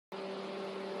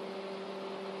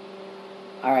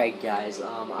Alright guys,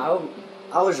 I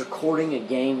was recording a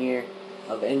game here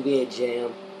of NBA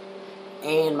Jam,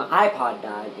 and my iPod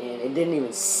died, and it didn't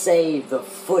even save the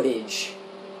footage,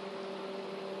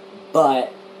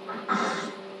 but,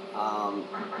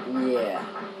 yeah.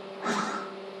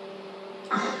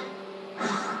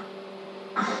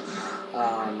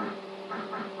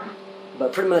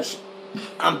 But pretty much,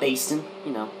 I'm beasting,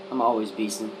 you know, I'm always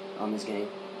beasting on this game,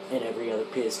 and every other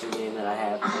PS2 game that I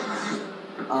have.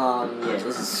 Yeah,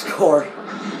 this is score.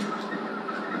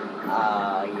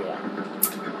 Yeah.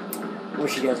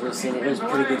 Wish you guys would have seen it. It was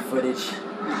pretty good footage.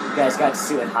 You guys got to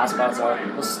see what hotspots are.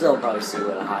 We'll still probably see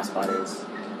what a hotspot is.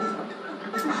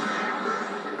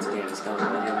 This game is coming.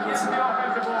 We're gonna get some.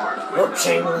 Oh,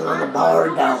 Chamberlain on the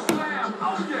board down.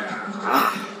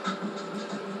 Ah.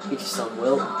 Get you some,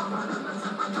 Will. I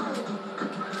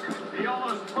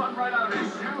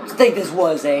think this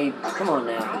was a. Come on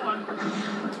now.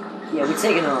 Yeah, we're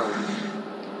taking on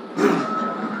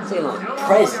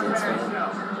presidents, man.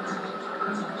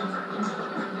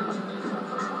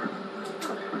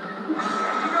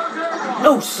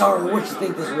 No, sorry, what you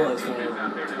think this was, man?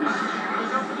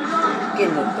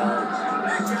 Getting it done.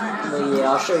 But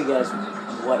yeah, I'll show you guys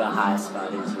what a high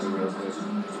spot is here real quick.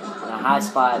 And a high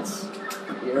spot's,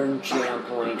 you earn jam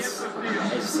points,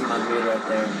 as you see my meter up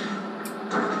there.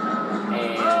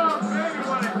 And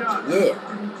yeah,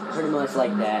 pretty much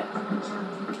like that.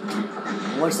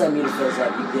 Once that meter fills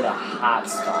up, you get a hot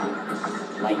spot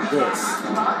like this.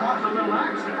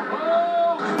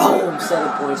 Boom!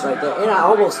 7 points right there. And I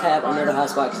almost have another hot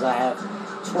spot because I have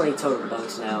 20 total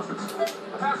dunks now.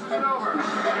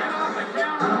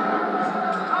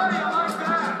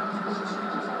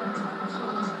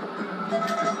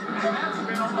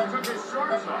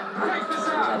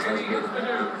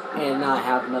 And now I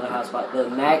have another hot spot. The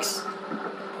max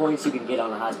points you can get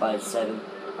on a hot spot is 7.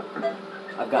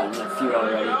 I've gotten a few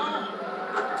already.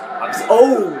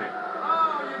 Oh!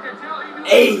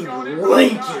 Abe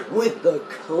Lincoln with the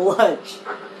clutch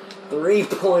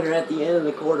 3-pointer at the end of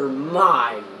the quarter.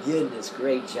 My goodness,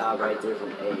 great job right there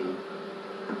from Abe.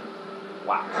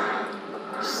 Wow.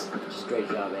 Just great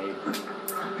job, Abe.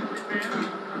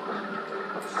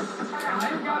 I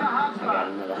got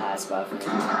another high spot for him.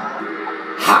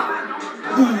 Ha!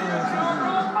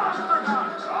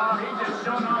 He's just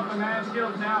showing off the mad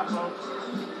skills now, folks.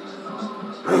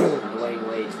 Wayne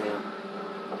Wade's now.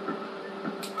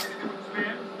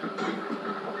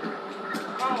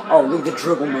 Oh, look at the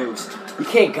dribble moves. You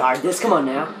can't guard this. Come on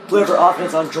now. Whoever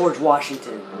offense on George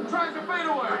Washington.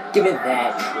 Give me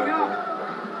that dribble.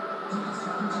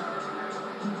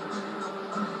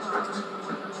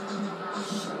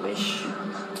 Swish.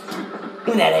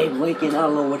 Give me that Abe Lincoln. I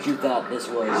don't know what you thought this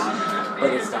was,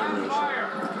 but it's domination.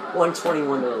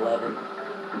 121 to 11.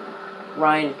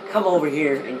 Ryan, come over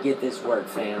here and get this work,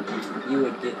 fam. You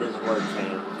would get this work,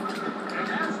 fam.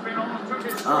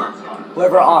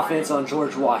 Whoever offense on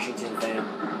George Washington, fam.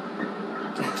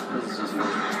 This is just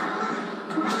fun.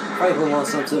 Franklin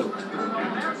wants some too.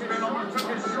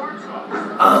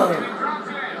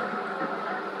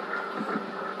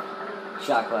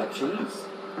 Shot clock cheese.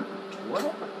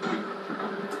 What?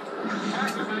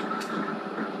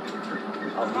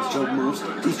 Oh, these joke moves.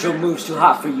 These joke moves too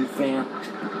hot for you, fam.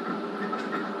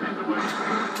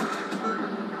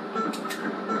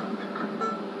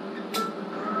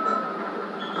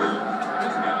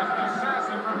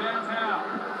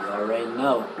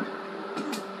 No.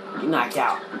 Get knocked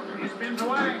out. He's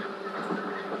NBA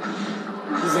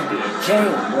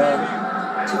Jam, bro.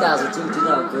 2002,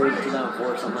 2003,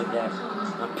 2004, something like that.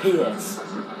 On PS.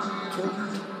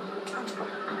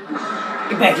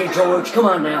 Get back here, George. Come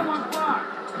on now.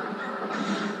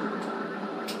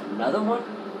 Another one?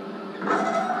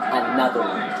 Another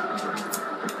one.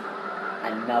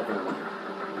 Another one.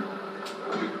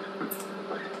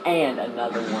 And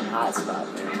another one hot spot,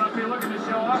 man.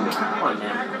 Come on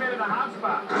now.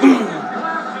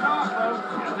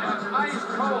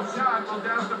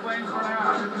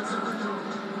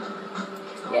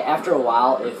 Yeah, after a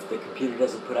while, if the computer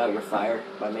doesn't put out your fire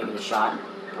by making a shot,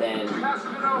 then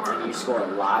and you score a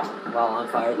lot while on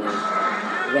fire, then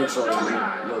eventually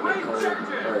you'll get cold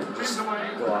or just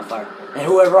go off fire. And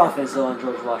whoever offense though on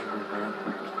George Washington, man.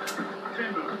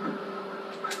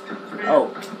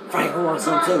 Oh, Franklin wants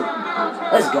some too.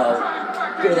 Let's go.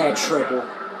 Give me that triple.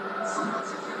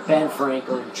 Ben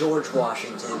Franklin, George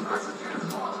Washington,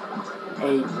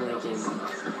 Abe Lincoln,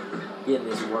 getting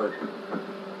this work.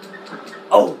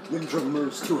 Oh, them dribble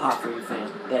moves too hot for you,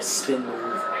 fam. That spin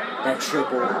move, that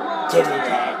triple, give me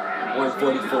that.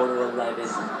 144 to 11.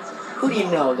 Who do you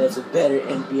know that's a better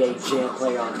NBA Jam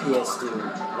player on PS2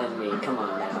 than me? Come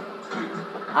on now.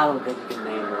 I don't think you can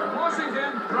name one.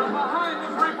 Washington from behind the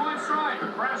three-point strike.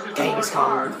 Genghis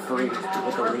Khan with the free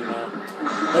with the rebound.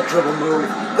 The dribble move,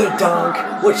 the dunk.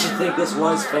 What you think this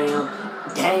was, fam?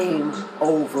 Game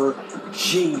over.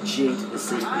 GG to the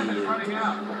CPU.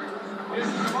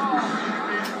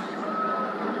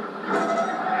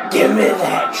 Give me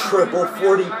that triple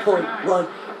 40-point run,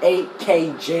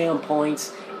 8K jam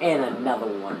points, and another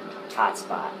one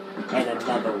hotspot, and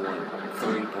another one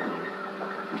 3-pointer,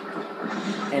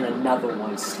 and another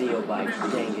one steal by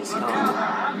Genghis Khan.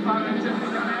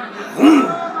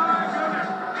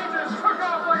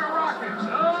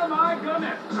 Oh my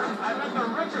goodness! I bet the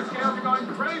Richter scales are going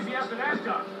crazy after that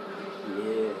dunk.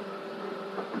 Yeah.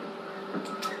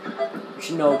 What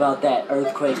you know about that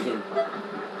earthquake in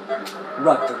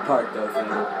Rutger Park, though,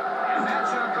 fam?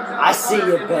 I see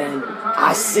you, Ben.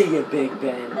 I see you, Big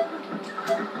Ben.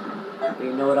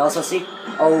 You know what else I see?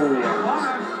 Oh,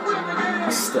 I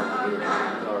still hit it.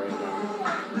 Already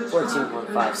done.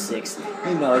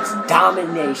 14-1-5-6. You know it's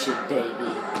domination,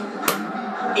 baby.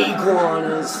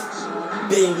 Iguanas,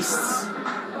 beasts,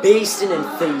 beasting and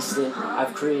feasting.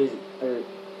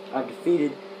 I've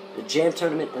defeated the Jam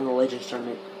Tournament and the Legends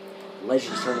Tournament. The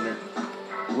Legends Tournament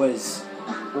was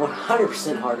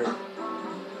 100% harder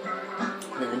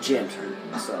than the Jam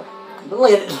Tournament. So, but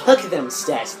look at them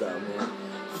stats though, man.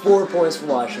 4 points for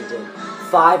Washington,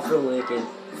 5 for Lincoln,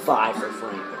 5 for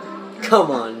Franklin.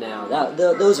 Come on now,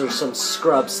 those are some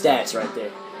scrub stats right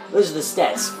there. Those are the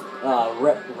stats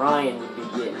Ryan would be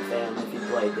getting, fam, if he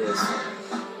played this.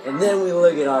 And then we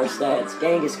look at our stats.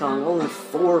 Genghis Khan only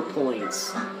 4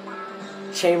 points.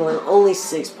 Chamberlain only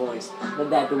 6 points. But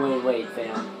that Dwayne Wade,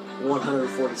 fam,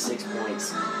 146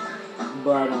 points.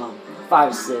 But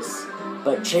 5 assists.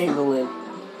 But Chamberlain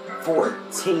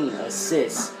 14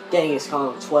 assists. Genghis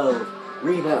Khan 12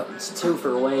 rebounds. 2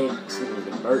 for Wade. Excuse me,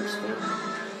 the burps, man.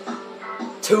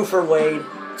 2 for Wade.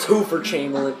 2 for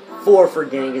Chamberlain. 4 for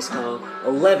Genghis Khan.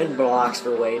 11 blocks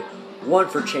for Wade. 1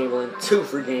 for Chamberlain. 2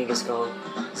 for Genghis Khan.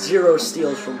 0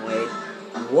 steals from Wade.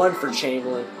 1 for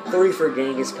Chamberlain. 3 for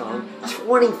Genghis Khan.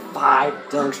 25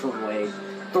 dunks from Wade.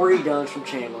 3 dunks from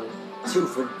Chamberlain. 2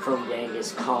 from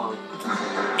Genghis Khan.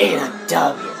 And a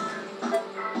W.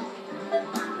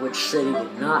 Which city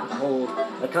did not hold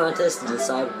a contest to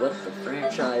decide what the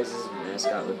franchise's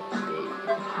mascot would be?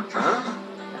 Toronto?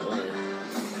 Atlanta.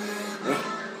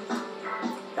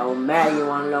 Don't matter, you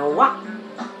wanna know what?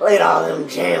 Look at all them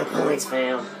jam points,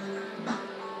 fam.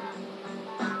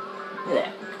 Look at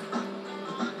that.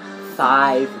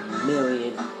 5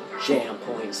 million jam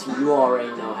points. You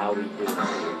already know how we do it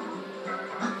here.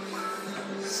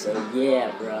 So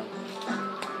yeah, bruh.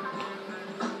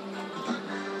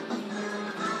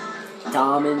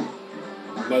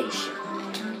 Domination.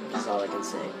 That's all I can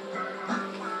say.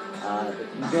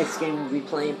 The next game we'll be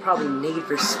playing probably Need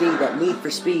for Speed. That Need for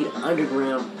Speed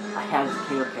Underground. I have the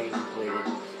campaign completed.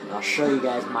 And I'll show you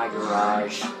guys my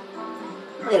garage.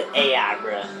 Look at AI,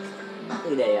 bruh.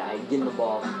 Look at AI getting the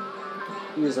ball.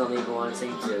 He was on the Iguanas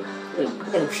team too. Look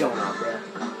at him showing off, bruh.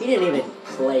 He didn't even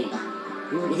play. He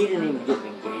didn't even get in the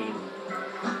game.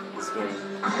 This game.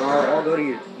 Well, I'll go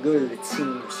to the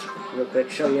teams real quick.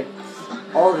 Show you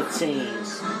all the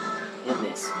teams in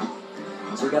this.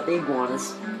 So we got the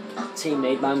Iguanas, team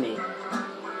made by me.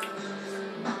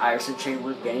 Iverson,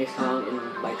 Chamberlain, Genghis Khan, and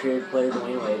my creative player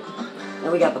Dwayne Wade.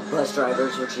 Then we got the Bus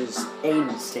Drivers, which is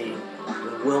Aiden's team,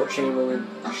 with Wilt Chamberlain,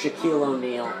 Shaquille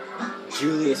O'Neal,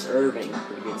 Julius Irving,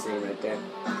 pretty good team right there.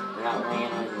 And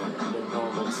Atlanta and the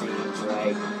normal teams,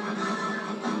 right?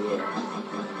 Yeah.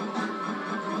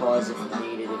 Pause if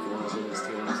needed if you want to see these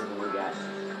teams, and then we got,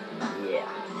 yeah.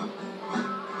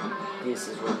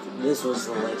 This was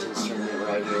the Legends Tournament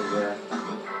right here, bruh.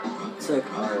 Took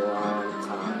a long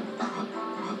time.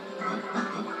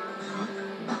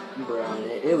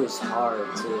 Bruh, it was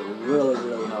hard too. Really,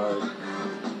 really hard.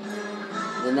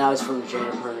 And then that was from the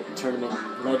Jam Tournament,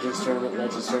 Legends Tournament,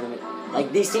 Legends Tournament.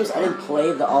 Like these teams, I didn't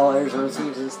play the All Arizona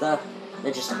teams and stuff.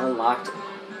 They just unlocked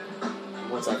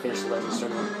once I finished the Legends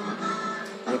Tournament.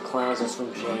 And it clowns us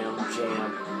from Jam,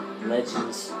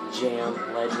 Legends, Jam,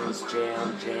 Legends,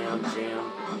 Jam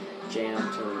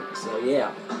Tournament. So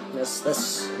yeah, that's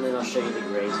and then I'll show you the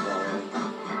grades of all of them.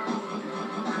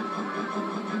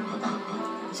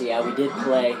 So yeah, we did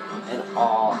play an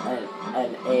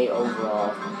A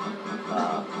overall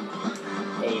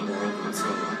Abe Lincoln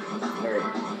team, or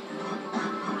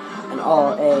an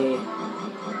all A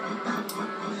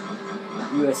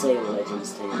USA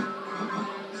Legends team.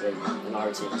 So, and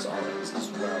our team is all A's as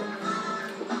well.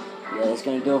 Yeah, that's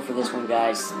gonna do it for this one,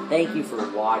 guys. Thank you for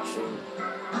watching.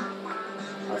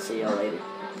 I'll see y'all later.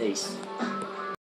 Peace.